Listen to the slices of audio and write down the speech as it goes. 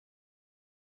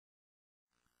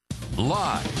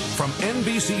Live from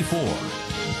NBC4.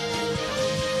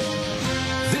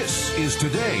 This is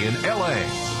Today in L.A.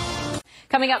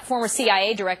 Coming up, former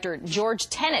CIA Director George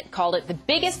Tenet called it the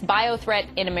biggest bio-threat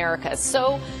in America.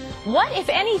 So what, if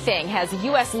anything, has the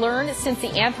U.S. learned since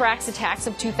the anthrax attacks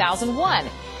of 2001?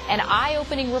 An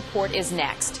eye-opening report is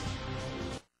next.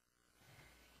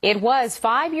 It was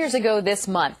 5 years ago this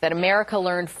month that America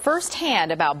learned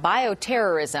firsthand about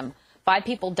bioterrorism. 5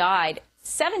 people died.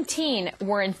 17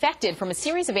 were infected from a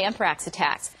series of anthrax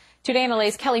attacks. Today in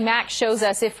LA's Kelly Mack shows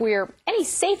us if we're any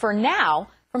safer now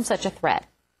from such a threat.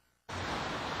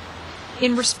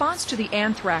 In response to the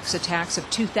anthrax attacks of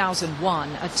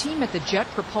 2001, a team at the Jet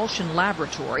Propulsion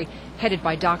Laboratory, headed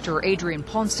by Dr. Adrian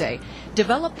Ponce,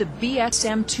 developed the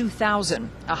BSM-2000,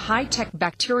 a high-tech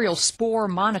bacterial spore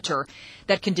monitor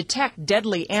that can detect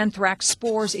deadly anthrax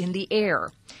spores in the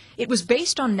air. It was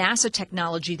based on NASA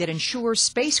technology that ensures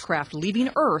spacecraft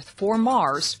leaving Earth for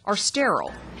Mars are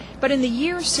sterile. But in the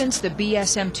years since the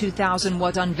BSM-2000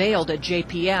 was unveiled at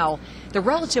JPL, the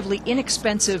relatively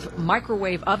inexpensive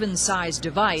microwave oven-sized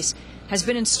device has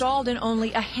been installed in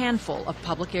only a handful of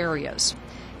public areas.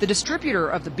 The distributor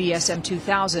of the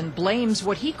BSM-2000 blames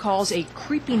what he calls a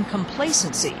creeping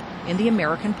complacency in the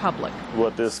American public.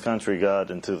 What this country got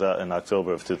in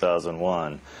October of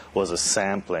 2001 was a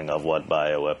sampling of what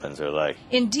bioweapons are like.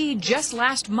 Indeed, just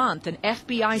last month, an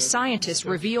FBI scientist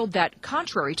revealed that,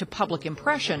 contrary to public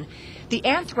impression, the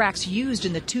anthrax used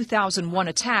in the 2001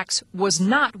 attacks was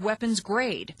not weapons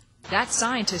grade. That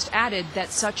scientist added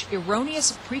that such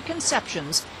erroneous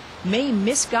preconceptions may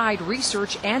misguide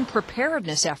research and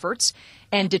preparedness efforts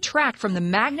and detract from the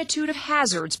magnitude of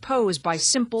hazards posed by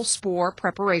simple spore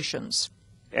preparations.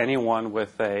 Anyone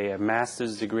with a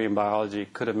master's degree in biology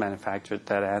could have manufactured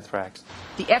that anthrax.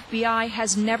 The FBI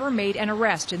has never made an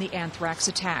arrest in the anthrax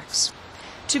attacks.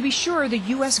 To be sure, the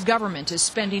U.S. government is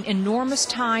spending enormous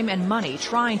time and money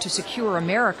trying to secure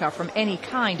America from any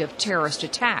kind of terrorist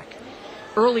attack.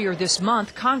 Earlier this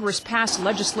month, Congress passed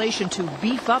legislation to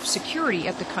beef up security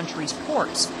at the country's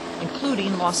ports,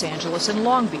 including Los Angeles and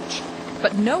Long Beach.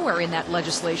 But nowhere in that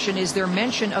legislation is there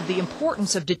mention of the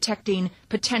importance of detecting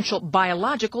potential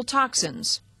biological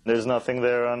toxins. There's nothing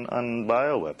there on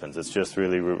bioweapons. It's just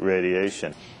really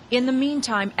radiation. In the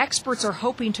meantime, experts are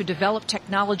hoping to develop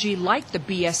technology like the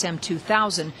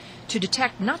BSM-2000 to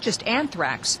detect not just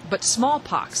anthrax, but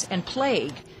smallpox and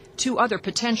plague, 2 other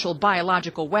potential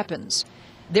biological weapons.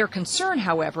 Their concern,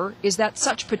 however, is that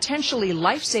such potentially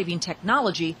life-saving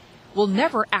technology will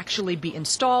never actually be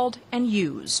installed and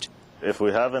used. If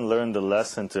we haven't learned the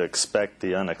lesson to expect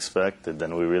the unexpected,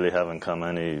 then we really haven't come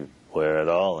anywhere at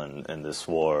all in this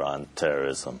war on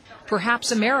terrorism.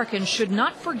 Perhaps Americans should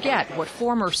not forget what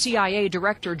former CIA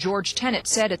Director George Tenet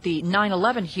said at the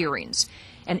 9/11 hearings.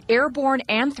 An airborne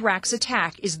anthrax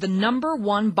attack is the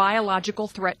 #1 biological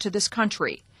threat to this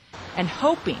country. And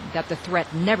hoping that the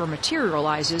threat never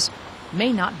materializes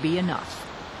may not be enough.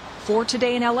 For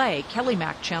Today in L.A., Kelly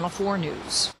Mack, Channel 4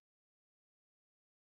 News.